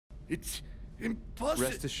It's impossible.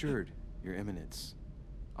 Rest assured, Your Eminence.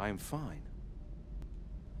 I am fine.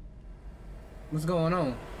 What's going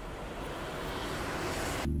on?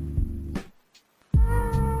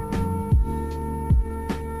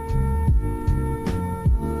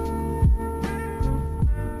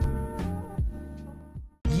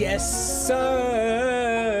 Yes,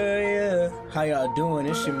 sir. How y'all doing?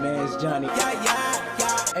 It's your man's Johnny. Yah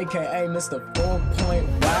Yah, aka Mr.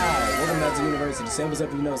 4.5. Welcome back to University. Say what's up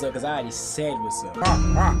if you know what's up, because I already said what's up. That's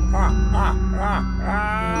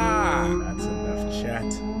enough chat.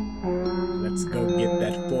 Let's go get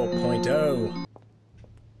that 4.0.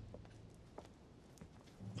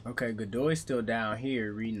 Okay, Godoy's still down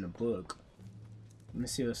here reading the book. Let me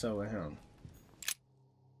see what's up with him.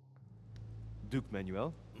 Duke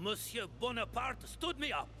Manuel? Monsieur Bonaparte stood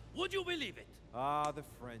me up. Would you believe it? Ah, the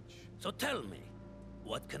French. So tell me,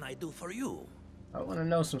 what can I do for you? I want to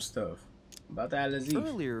know some stuff about the Al-Azif.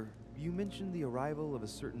 Earlier, you mentioned the arrival of a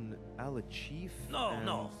certain Al-Chief.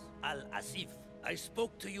 No, Al-Asif. I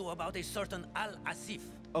spoke to you about a certain Al-Asif.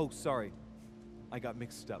 Oh, sorry. I got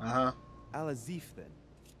mixed up. Al-Azif, then.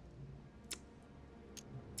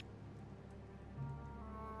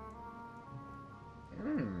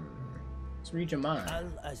 Let's read your mind.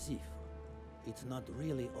 Al-Asif. It's not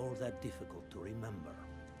really all that difficult to remember.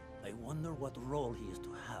 I wonder what role he is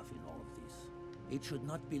to have in all of this. It should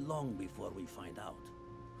not be long before we find out.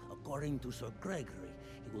 According to Sir Gregory,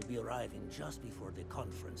 he will be arriving just before the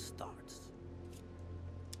conference starts.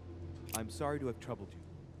 I'm sorry to have troubled you.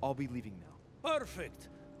 I'll be leaving now. Perfect.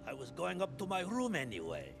 I was going up to my room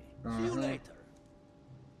anyway. See you later.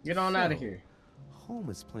 Get on out of here. Holmes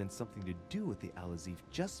has planned something to do with the Al-Azif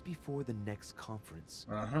just before the next conference.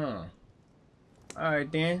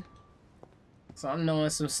 Alright then. So I'm knowing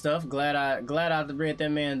some stuff. Glad I read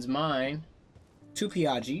that man's mind. To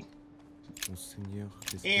Piaggi.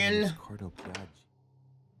 In Cardinal Piaggi.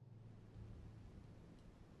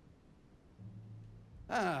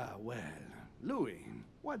 Ah, well, Louis,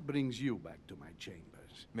 what brings you back to my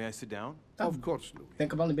chambers? May I sit down? Of course, Louis. I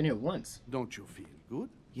think I've only been here once. Don't you feel good?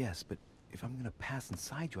 Yes, but if I'm gonna pass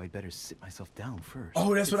inside you, I'd better sit myself down first.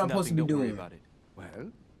 Oh, that's what I'm supposed to be Don't worry doing. about it.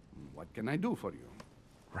 Well, what can I do for you?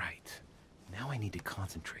 Right. Now I need to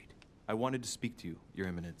concentrate. I wanted to speak to you, Your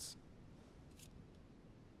Eminence.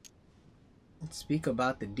 Speak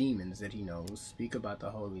about the demons that he knows. Speak about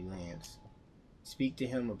the Holy Lands. Speak to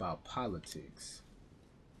him about politics.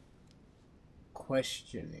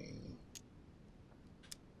 Questioning.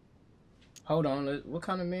 Hold on, what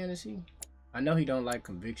kind of man is he? I know he don't like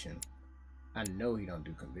conviction. I know he don't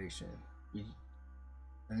do conviction. He's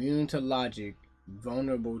immune to logic,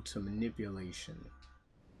 vulnerable to manipulation.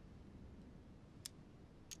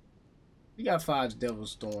 We got 5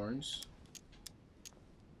 devil's thorns.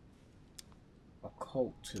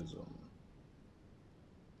 Occultism.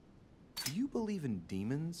 Do you believe in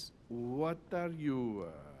demons? What are you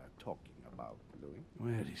talking about, Louis?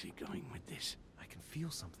 Where is he going with this? I can feel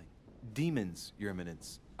something. Demons, Your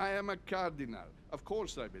Eminence. I am a cardinal. Of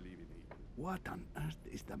course I believe in evil. What on earth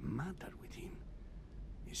is the matter with him?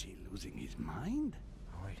 Is he losing his mind?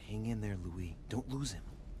 All right, hang in there, Louis. Don't lose him.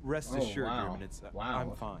 Rest assured, Your Eminence.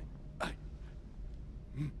 I'm fine.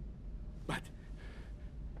 But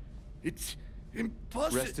it's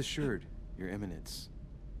impossible. Rest assured, Your Eminence.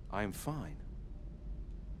 I am fine.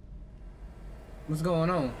 What's going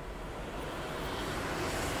on?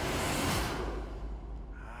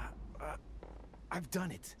 I've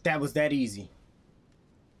done it. That was that easy.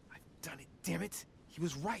 I've done it, damn it. He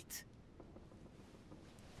was right.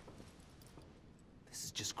 This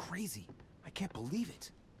is just crazy. I can't believe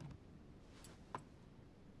it.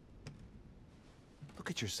 Look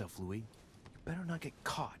at yourself, Louis. You better not get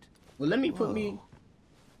caught. Well, let me put me...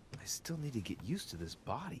 I still need to get used to this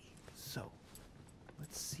body. So,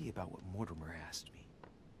 let's see about what Mortimer asked me.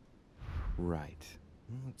 Right.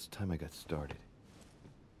 Well, it's time I got started.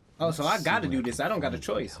 Oh, so I gotta do this. I don't got a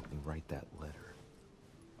choice. Help me write that letter.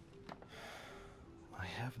 I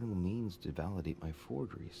have no means to validate my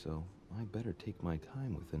forgery, so I better take my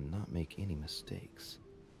time with it and not make any mistakes.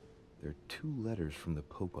 There are 2 letters from the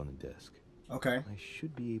Pope on the desk. Okay. I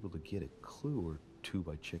should be able to get a clue or 2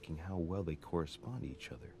 by checking how well they correspond to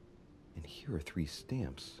each other. And here are 3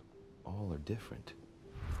 stamps. All are different.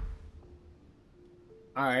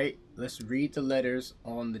 Alright, let's read the letters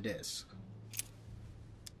on the desk.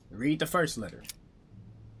 Read the first letter.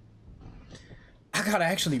 I gotta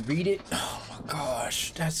actually read it. Oh my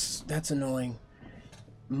gosh, that's annoying.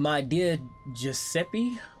 My dear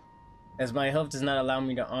Giuseppe, as my health does not allow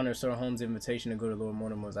me to honor Sir Holmes' invitation to go to Lord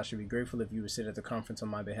Mortimer's, I should be grateful if you would sit at the conference on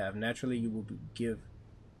my behalf. Naturally, you will give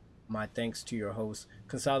my thanks to your host.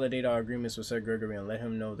 Consolidate our agreements with Sir Gregory and let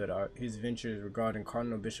him know that his ventures regarding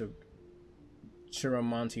Cardinal Bishop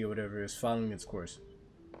Chiramonte or whatever is following its course.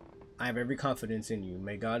 I have every confidence in you.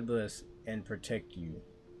 May God bless and protect you.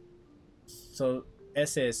 So,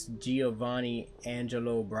 SS Giovanni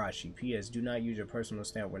Angelo Bracci. P.S. Do not use your personal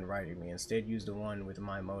stamp when writing me. Instead, use the one with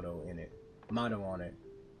my motto on it.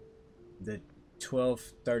 The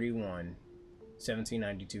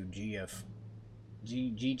 12/31/1792 GF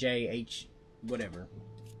GJH whatever.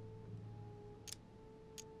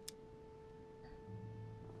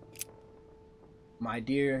 My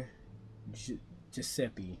dear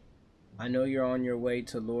Giuseppe, I know you're on your way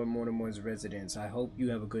to Lord Mortimer's residence. I hope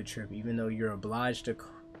you have a good trip, even though you're obliged to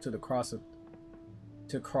cross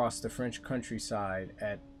the French countryside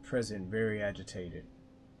at present, very agitated.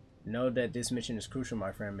 Know that this mission is crucial,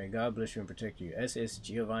 my friend. May God bless you and protect you. SS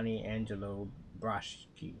Giovanni Angelo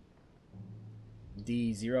Bracci.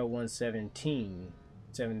 D 0117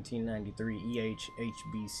 1793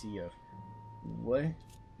 EH-HBCF.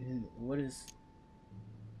 What is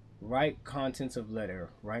right contents of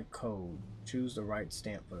letter, right code, choose the right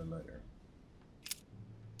stamp for the letter.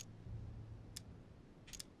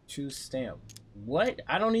 Choose stamp. What?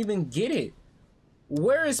 I don't even get it.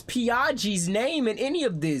 Where is Piaggi's name in any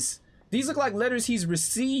of this? These look like letters he's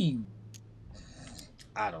received.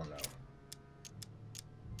 I don't know.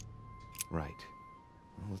 Right.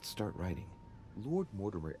 Well, let's start writing. Lord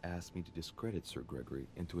Mortimer asked me to discredit Sir Gregory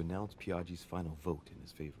and to announce Piaggi's final vote in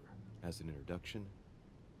his favor. As an introduction,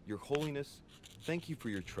 Your Holiness, thank you for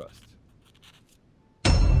your trust.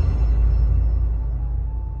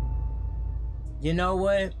 You know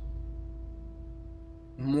what?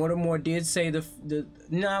 Mortimer did say but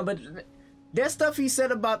that stuff he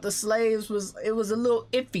said about the slaves was a little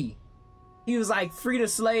iffy. He was like, free the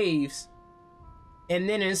slaves, and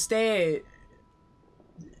then instead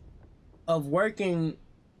of working,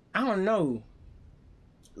 I don't know,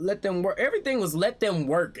 let them work. Everything was let them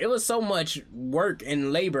work. It was so much work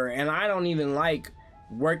and labor, and I don't even like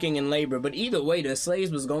working and labor, but either way the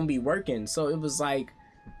slaves was gonna be working. So it was like,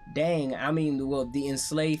 dang, I mean, well, the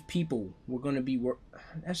enslaved people were gonna be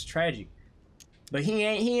that's tragic. But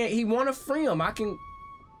he want to free them. I can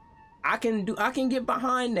get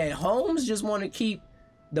behind that. Holmes just want to keep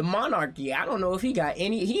the monarchy. I don't know if he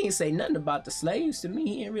ain't say nothing about the slaves to me.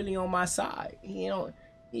 He ain't really on my side. He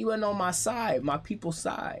wasn't on my side, my people's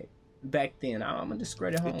side back then. I'm gonna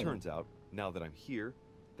discredit Holmes. It turns out, now that I'm here,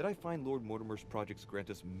 that I find Lord Mortimer's projects grant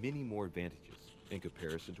us many more advantages in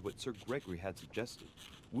comparison to what Sir Gregory had suggested.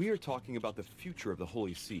 We are talking about the future of the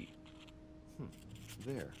Holy See.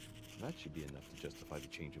 There. That should be enough to justify the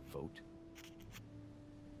change of vote.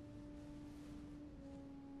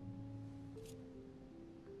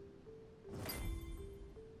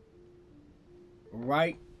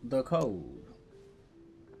 Write the code.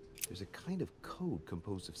 There's a kind of code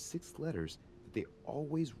composed of 6 letters that they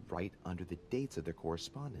always write under the dates of their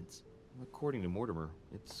correspondence. According to Mortimer,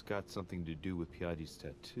 it's got something to do with Piaggi's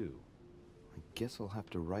tattoo. I guess I'll have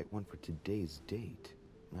to write one for today's date.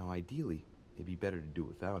 Now, ideally, it'd be better to do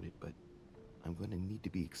without it, but I'm going to need to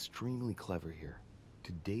be extremely clever here.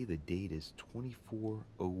 Today the date is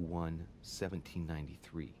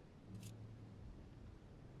 24/01/1793.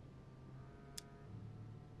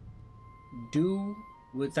 Do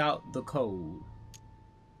without the code.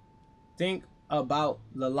 Think about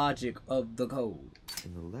the logic of the code.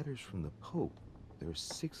 In the letters from the Pope, there are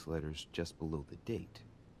 6 letters just below the date,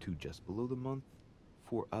 2 just below the month,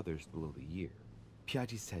 4 others below the year.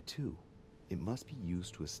 Piaggi's tattoo. It must be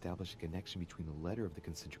used to establish a connection between the letter of the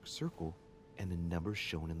concentric circle and the number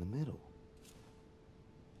shown in the middle.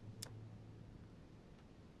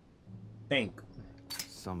 Think.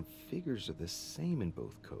 Some figures are the same in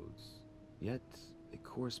both codes, yet they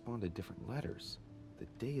correspond to different letters. The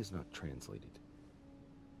day is not translated.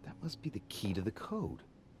 That must be the key to the code.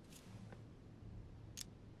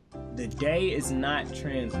 The day is not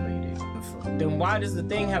translated. Then why does the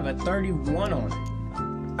thing have a 31 on it?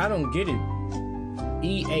 I don't get it.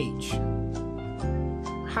 EH.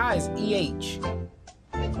 How is EH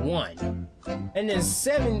 1? And then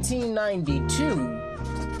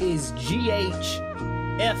 1792 is GHFJ,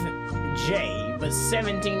 but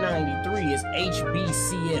 1793 is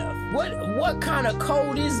HBCF. What kind of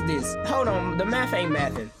code is this? Hold on, the math ain't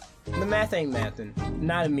mathing. The math ain't mathing.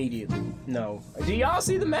 Not immediately. No. Do y'all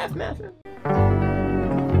see the math mathing?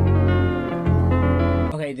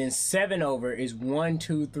 Okay, then 7 over is 1,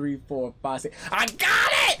 2, 3, 4, 5, 6. I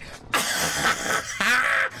got it!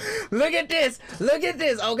 Look at this. Look at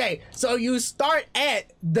this. Okay, so you start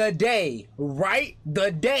at the day, right?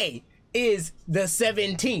 The day is the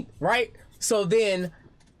 17th, right? So then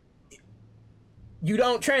you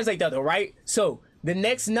don't translate the other, right? So the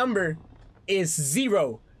next number is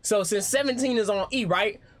 0. So since 17 is on E,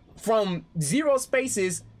 right? From 0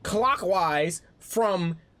 spaces clockwise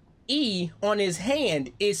from E on his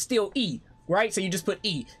hand is still E, right? So you just put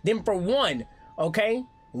E. Then for 1, okay?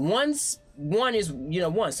 One is,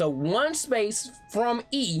 1. So 1 space from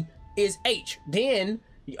E is H. Then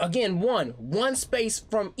again 1 space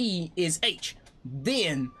from E is H.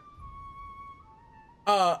 Then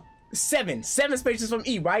 7 spaces from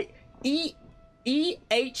E, right? H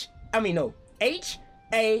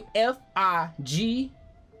A F I G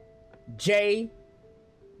J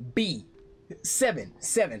B. 7,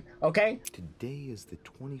 okay? Today is the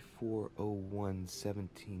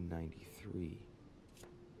 24/01/1793.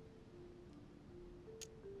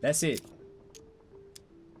 That's it.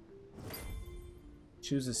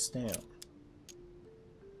 Choose a stamp.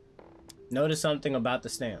 Notice something about the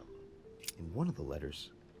stamp. In one of the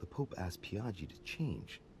letters, the Pope asked Piaggi to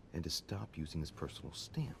change and to stop using his personal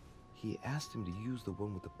stamp. He asked him to use the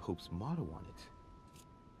one with the Pope's motto on it.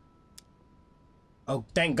 Oh,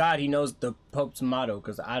 thank God he knows the Pope's motto,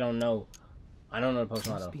 because I don't know. I don't know the Pope's It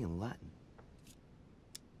motto. must be in Latin.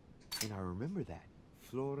 And I remember that.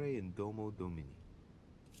 Flore in Domo Domini.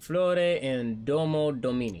 Flore in Domo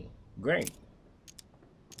Domini. Great.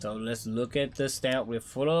 So let's look at the stamp with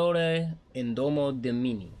Flore in Domo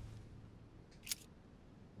Domini.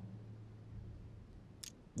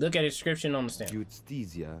 Look at the inscription on the stamp.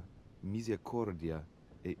 Giustizia, misericordia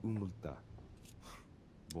e humiltà.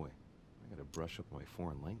 Boy, I gotta brush up my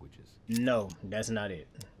foreign languages. No, that's not it.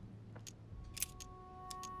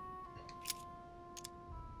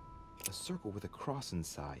 A circle with a cross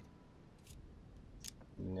inside.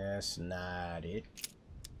 That's not it.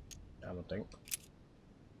 I don't think.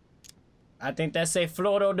 I think that say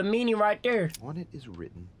Floro Domini right there. On it is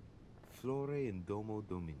written, Flore in Domo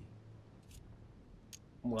Domini.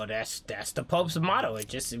 Well, that's the Pope's motto. We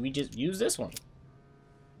just use this one.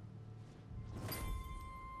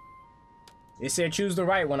 It said choose the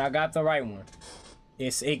right one. I got the right one.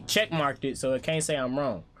 It check marked it, so it can't say I'm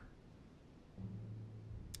wrong.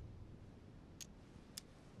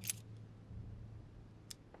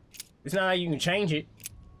 It's not like you can change it.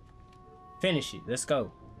 Finish it. Let's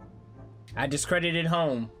go. I discredited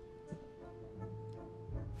home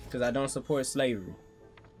because I don't support slavery.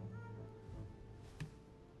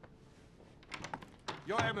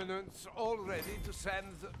 Your Eminence, all ready to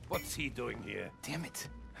send... What's he doing here? Damn it,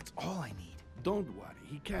 that's all I need. Don't worry,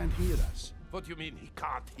 he can't hear us. What do you mean he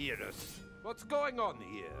can't hear us? What's going on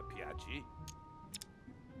here, Piaggi?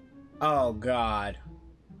 Oh, God.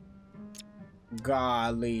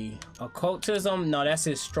 Golly. Occultism? No, that's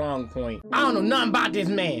his strong point. I don't know nothing about this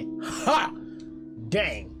man. Ha!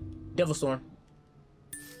 Dang. Devil Storm.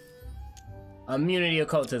 Immunity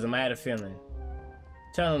occultism. I had a feeling.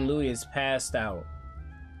 Tell him Louis is passed out.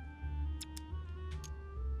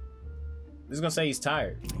 This is gonna say he's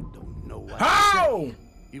tired. I don't know what How? to say.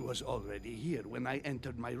 He was already here when I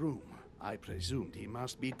entered my room. I presumed he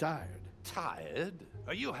must be tired. Tired?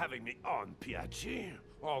 Are you having me on, Piaggi?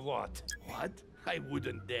 Or what? What? I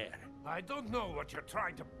wouldn't dare. I don't know what you're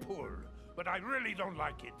trying to pull, but I really don't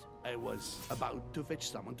like it. I was about to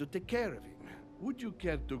fetch someone to take care of him. Would you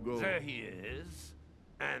care to go? There he is,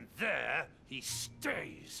 and there he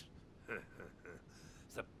stays.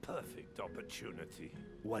 The perfect opportunity.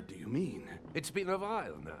 What do you mean? It's been a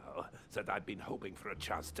while now that I've been hoping for a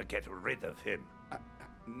chance to get rid of him.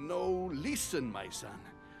 No, listen, my son.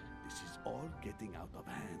 This is all getting out of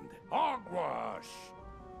hand. Hogwash!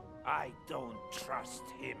 I don't trust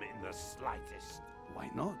him in the slightest. Why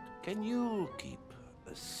not? Can you keep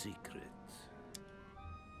a secret?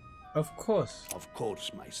 Of course. Of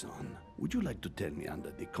course, my son. Would you like to tell me under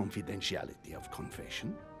the confidentiality of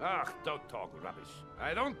confession? Ah, don't talk rubbish.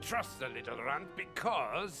 I don't trust the little runt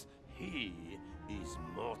because he is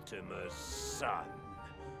Mortimer's son.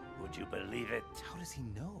 Would you believe it? How does he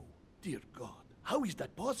know? Dear God, how is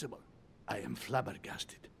that possible? I am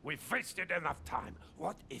flabbergasted. We've wasted enough time.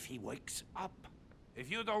 What if he wakes up? If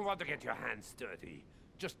you don't want to get your hands dirty,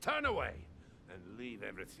 just turn away and leave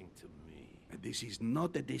everything to me. This is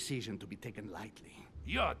not a decision to be taken lightly.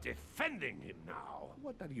 You're defending him now.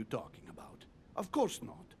 What are you talking about? Of course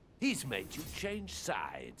not. He's made you change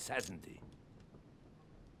sides, hasn't he?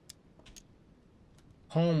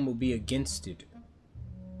 Home will be against it.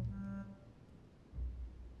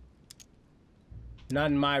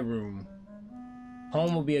 Not in my room.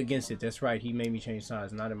 Home will be against it. That's right. He made me change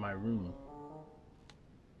sides. Not in my room.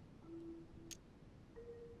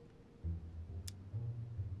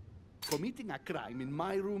 Committing a crime in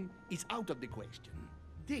my room is out of the question.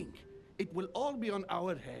 Think, it will all be on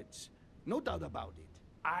our heads. No doubt about it.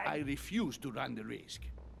 I refuse to run the risk.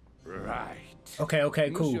 Right.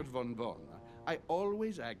 Okay, cool. Monsieur von Von, I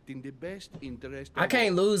always act in the best interest of I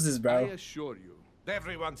can't all. lose this, I bro. assure you.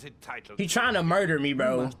 Everyone's entitled. He trying to murder me, You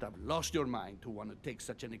bro. must have lost your mind to want to take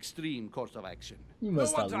such an extreme course of action. You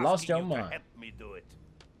must No have one's lost asking your you to mind. help me do it.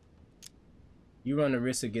 You run the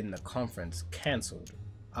risk of getting the conference canceled.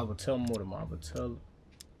 I will tell Mortimer. I will tell.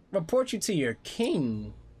 Report you to your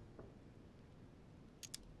king.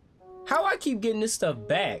 How I keep getting this stuff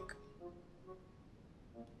back?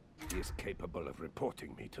 He is capable of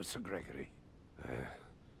reporting me to Sir Gregory.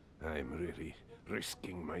 I'm really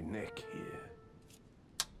risking my neck here.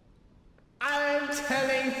 I'm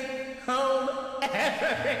telling home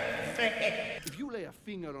everything. If you lay a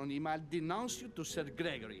finger on him, I'll denounce you to Sir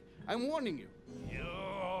Gregory. I'm warning you. You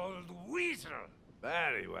old weasel!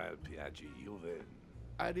 Very well, Piaggi, you win.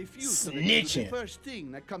 I refuse to let you do Snitching. the first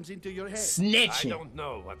thing that comes into your head. I Snitching. don't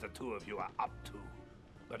know what the two of you are up to,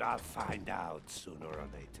 but I'll find out sooner or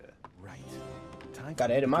later. Right. Time Gotta for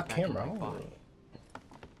me edit to my get back in camera. body.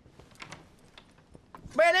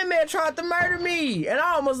 Man, that man tried to murder me, and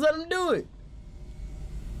I almost let him do it.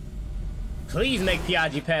 Please make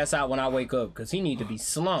Piaggi pass out when I wake up, because he need to be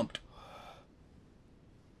slumped.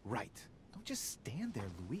 Right. Don't just stand there,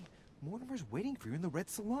 Louis. Mortimer's waiting for you in the red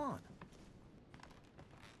salon.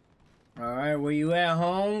 Alright, where you at,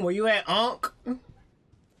 home? Where you at, Unc?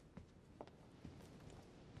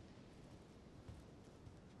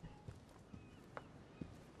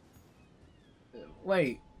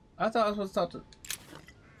 Wait, I thought I was supposed to talk to...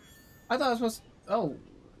 I thought I was supposed to... Oh.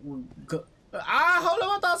 Hold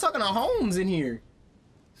on, I thought I was talking to Holmes in here.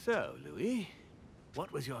 So, Louis,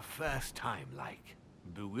 what was your first time like?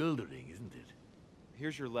 Bewildering, isn't it?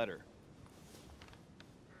 Here's your letter.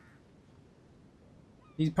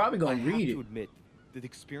 He's probably I gonna have read to it. admit, the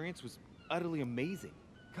experience was utterly amazing.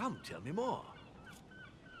 Come, tell me more.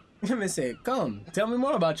 Him said, "Come, tell me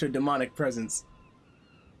more about your demonic presence."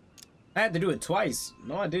 I had to do it twice.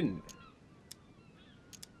 No, I didn't.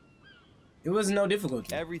 It was no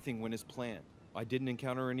difficulty. Everything went as planned. I didn't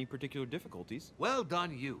encounter any particular difficulties. Well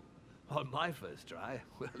done, you. On my first try,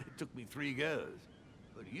 well, it took me 3 goes.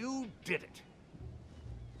 But you did it.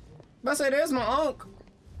 I say, there's my uncle.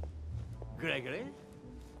 Gregory,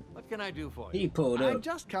 what can I do for you? He pulled I've up.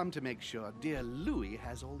 just come to make sure dear Louis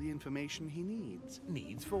has all the information he needs.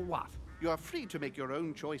 Needs for what? You are free to make your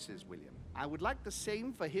own choices, William. I would like the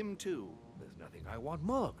same for him, too. There's nothing I want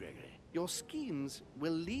more, Gregory. Your schemes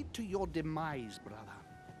will lead to your demise, brother.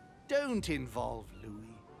 Don't involve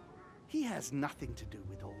Louis. He has nothing to do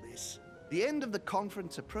with all this. The end of the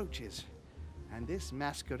conference approaches, and this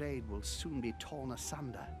masquerade will soon be torn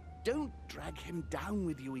asunder. Don't drag him down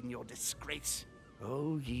with you in your disgrace.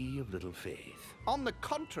 Oh, ye of little faith. On the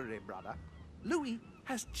contrary, brother, Louis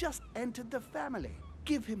has just entered the family.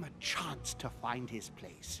 Give him a chance to find his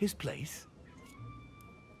place. His place?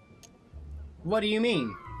 What do you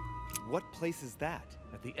mean? What place is that?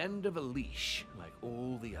 At the end of a leash, like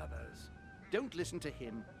all the others. Don't listen to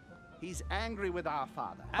him. He's angry with our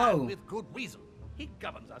father. Oh. And with good reason. He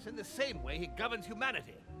governs us in the same way he governs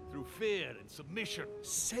humanity. Through fear and submission.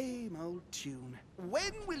 Same old tune.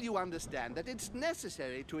 When will you understand that it's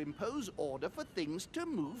necessary to impose order for things to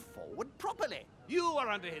move forward properly? You are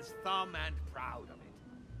under his thumb and proud of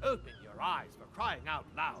it. Open your eyes, for crying out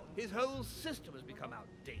loud. His whole system has become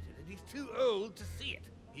outdated, and he's too old to see it.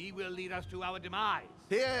 He will lead us to our demise.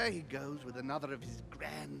 Here he goes with another of his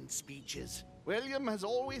grand speeches. William has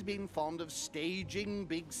always been fond of staging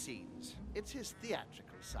big scenes. It's his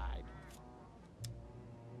theatrical side.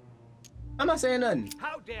 I'm not saying nothing.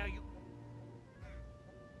 How dare you?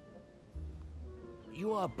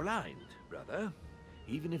 You are blind, brother.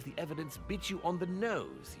 Even if the evidence bit you on the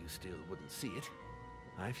nose, you still wouldn't see it.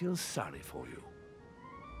 I feel sorry for you.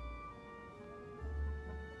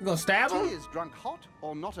 You gonna stab Tea him? is drunk hot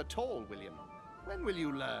or not at all, William. When will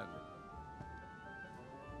you learn?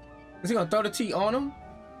 Is he gonna throw the tea on him?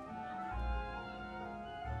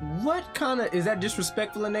 What kind of... Is that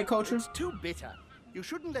disrespectful in their culture? It's too bitter. You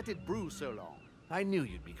shouldn't let it brew so long. I knew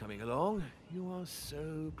you'd be coming along. You are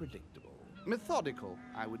so predictable. Methodical,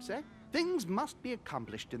 I would say. Things must be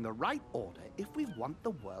accomplished in the right order if we want the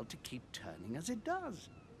world to keep turning as it does.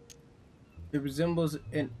 It resembles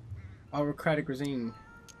an autocratic regime.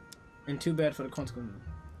 And too bad for the consequences.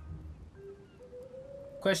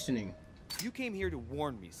 Questioning. You came here to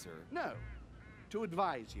warn me, sir. No, to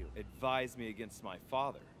advise you. Advise me against my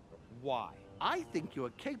father. Why? I think you are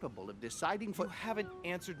capable of deciding for... You haven't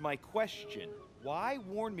answered my question. Why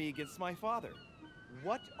warn me against my father?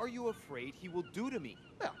 What are you afraid he will do to me?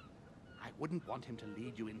 Well, I wouldn't want him to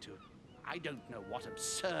lead you into I don't know what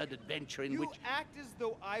absurd adventure in You which... act as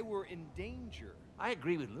though I were in danger. I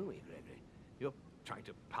agree with Louis, Gregory. You're trying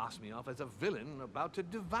to pass me off as a villain about to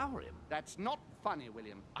devour him. That's not funny,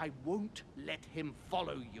 William. I won't let him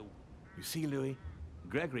follow you. You see, Louis,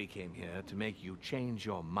 Gregory came here to make you change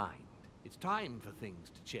your mind. It's time for things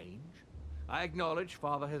to change. I acknowledge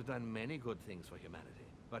Father has done many good things for humanity,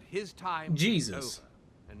 but his time is over.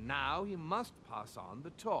 And now he must pass on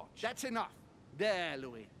the torch. That's enough. There,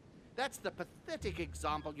 Louis. That's the pathetic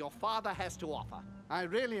example your father has to offer. I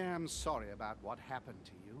really am sorry about what happened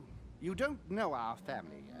to you. You don't know our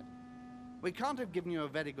family yet. We can't have given you a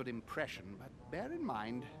very good impression, but bear in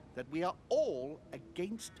mind that we are all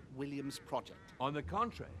against William's project. On the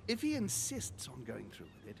contrary. If he insists on going through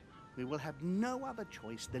with it, we will have no other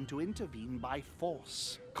choice than to intervene by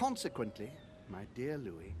force. Consequently, my dear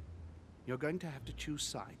Louis, you're going to have to choose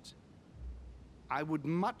sides. I would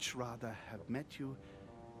much rather have met you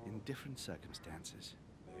in different circumstances.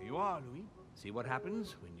 There you are, Louis. See what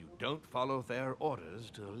happens when you don't follow their orders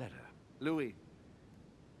to the letter. Louis,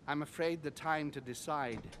 I'm afraid the time to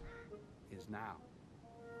decide is now.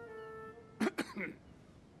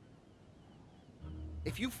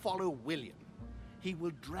 If you follow William, he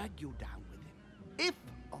will drag you down with him. If,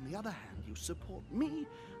 on the other hand, you support me,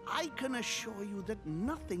 I can assure you that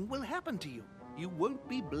nothing will happen to you. You won't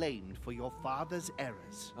be blamed for your father's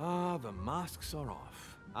errors. Ah, the masks are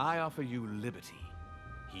off. I offer you liberty.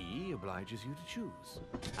 He obliges you to choose,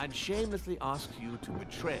 and shamelessly asks you to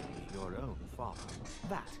betray your own father.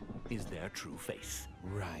 That is their true face.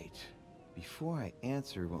 Right. Before I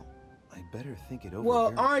answer, well, I better think it over.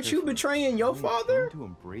 Well, very aren't you carefully. betraying your Do I father? intend to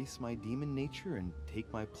embrace my demon nature and take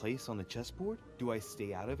my place on the chessboard? Do I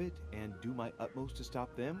stay out of it and do my utmost to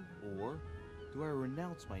stop them? Or do I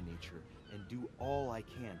renounce my nature and do all I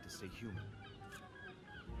can to stay human?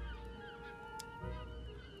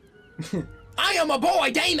 I am a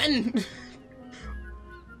boy, Damon!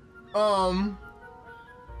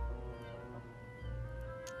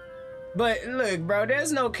 But look, bro,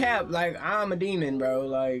 there's no cap. Like, I'm a demon, bro.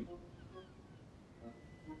 Like,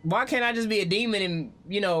 why can't I just be a demon and,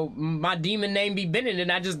 you know, my demon name be Bennett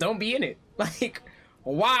and I just don't be in it? Like,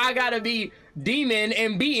 why I gotta be demon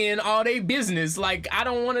and be in all they business? Like, I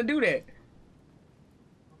don't want to do that.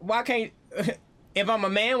 Why can't... If I'm a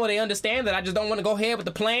man, will they understand that I just don't want to go ahead with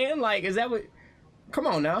the plan? Like, is that what... Come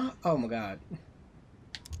on now. Oh my god.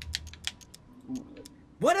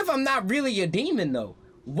 What if I'm not really a demon, though?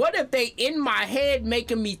 What if they in my head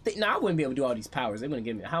making me think... Now, I wouldn't be able to do all these powers. They wouldn't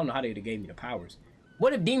give me... I don't know how they gave me the powers.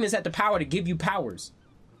 What if demons had the power to give you powers?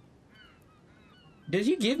 Did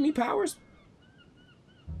he give me powers?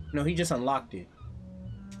 No, he just unlocked it.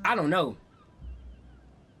 I don't know.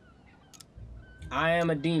 I am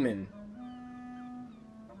a demon.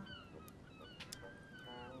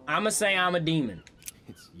 I'ma say I'm a demon.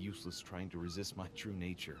 It's useless trying to resist my true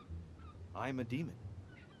nature. I'm a demon.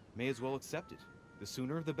 May as well accept it. The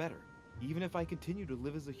sooner, the better. Even if I continue to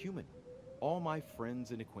live as a human, all my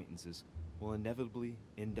friends and acquaintances will inevitably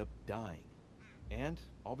end up dying. And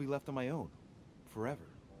I'll be left on my own. Forever.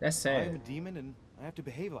 That's sad. I'm a demon and I have to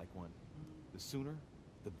behave like one. The sooner,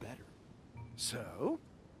 the better. So?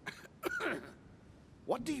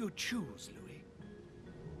 What do you choose, Louis?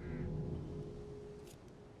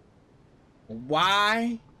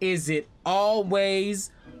 Why is it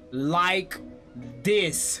always like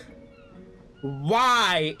this?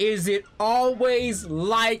 Why is it always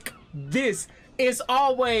like this? It's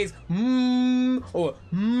always or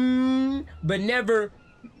but never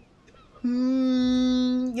you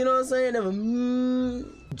know what I'm saying? Never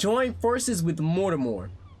Join forces with Mortimer.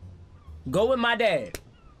 Go with my dad.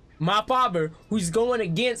 My father, who's going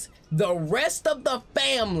against the rest of the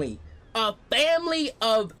family. A family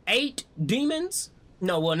of 8 demons?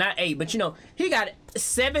 No, well, not 8, but you know, he got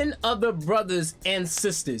 7 other brothers and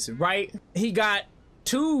sisters, right? He got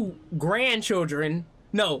 2 grandchildren.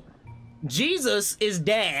 No, Jesus is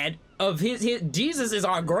dad of his Jesus is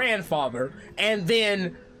our grandfather, and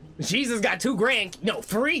then Jesus got 3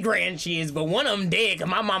 grandkids, but one of them dead because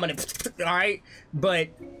my mama, all right? But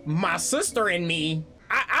my sister and me,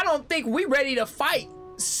 I don't think we ready to fight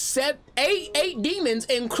 8 demons,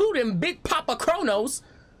 including Big Papa Kronos.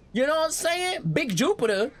 You know what I'm saying? Big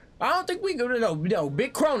Jupiter. I don't think we could. No,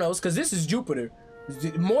 Big Kronos, because this is Jupiter.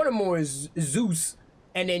 Mortimer is Zeus,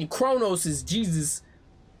 and then Kronos is Jesus,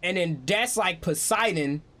 and then that's like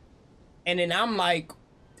Poseidon, and then I'm like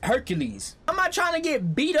Hercules. I'm not trying to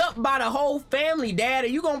get beat up by the whole family, Dad. Are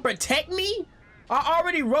you gonna protect me? I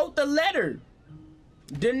already wrote the letter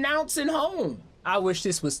denouncing home. I wish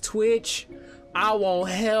this was Twitch. I want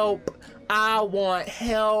help. I want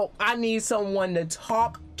help. I need someone to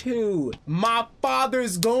talk to. My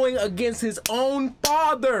father's going against his own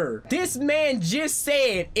father. This man just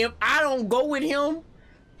said, if I don't go with him,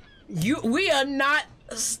 we are not,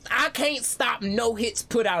 I can't stop no hits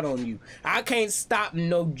put out on you. I can't stop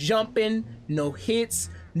no jumping, no hits,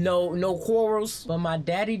 no quarrels. But my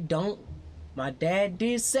daddy don't. My dad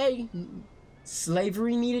did say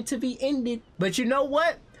slavery needed to be ended. But you know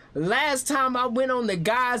what? Last time I went on the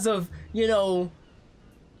guise of, you know,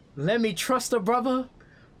 let me trust a brother,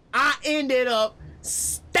 I ended up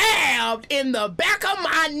stabbed in the back of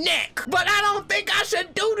my neck. But I don't think I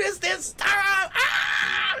should do this time.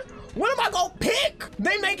 Ah! What am I gonna pick?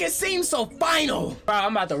 They make it seem so final. Bro,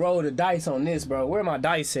 I'm about to roll the dice on this, bro. Where my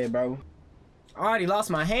dice at, bro? I already lost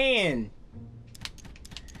my hand.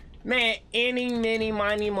 Man, any, many,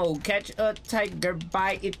 miny, mo. Catch a tiger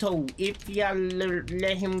by its toe. If ya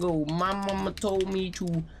let him go. My mama told me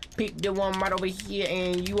to pick the one right over here,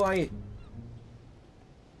 and you are it.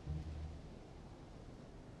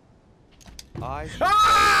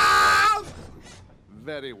 Ah!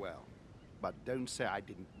 Very well. But don't say I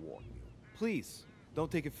didn't warn you. Please,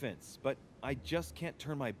 don't take offense, but I just can't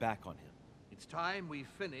turn my back on him. It's time we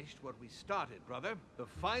finished what we started, brother. The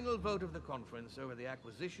final vote of the conference over the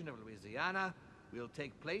acquisition of Louisiana will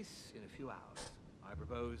take place in a few hours. I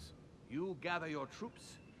propose you gather your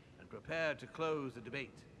troops and prepare to close the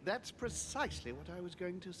debate. That's precisely what I was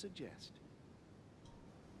going to suggest.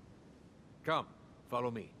 Come, follow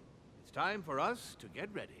me. It's time for us to get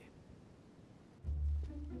ready.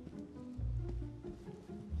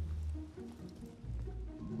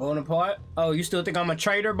 Bonaparte? Oh, you still think I'm a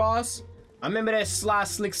traitor, boss? I remember that sly,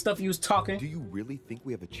 slick stuff you was talking. Do you really think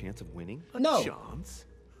we have a chance of winning? No. Chance?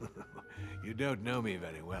 You don't know me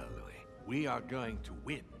very well, Louis. We are going to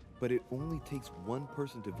win. But it only takes one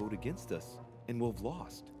person to vote against us, and we'll have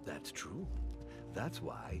lost. That's true. That's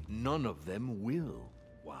why none of them will.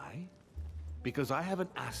 Why? Because I have an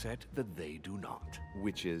asset that they do not.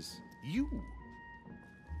 Which is? You.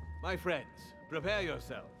 My friends, prepare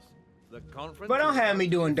yourselves. The conference. But don't have me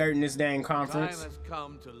doing dirt in this dang Time conference. has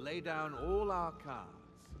come to lay down all our cards.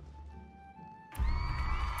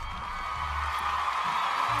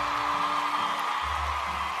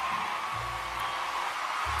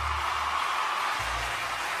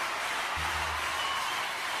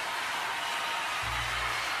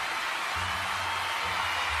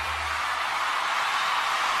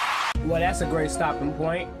 Well, that's a great stopping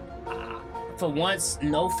point. For once,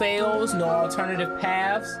 no fails, no alternative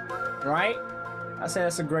paths, right? I say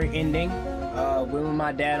that's a great ending. Went with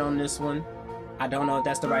my dad on this one. I don't know if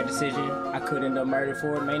that's the right decision. I could end up murdered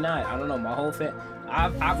for it, may not. I don't know. My whole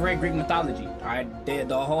I've read Greek mythology. All right,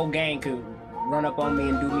 the whole gang could run up on me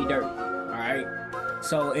and do me dirt. All right.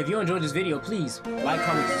 So if you enjoyed this video, please like,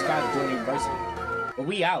 comment, subscribe to join the university. But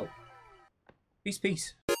we out. Peace,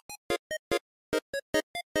 peace.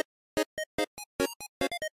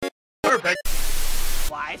 Perfect.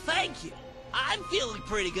 Why, thank you. I'm feeling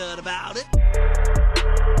pretty good about it.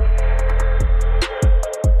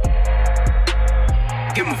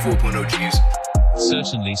 Give him a 4.0 cheese.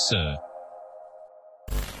 Certainly, sir.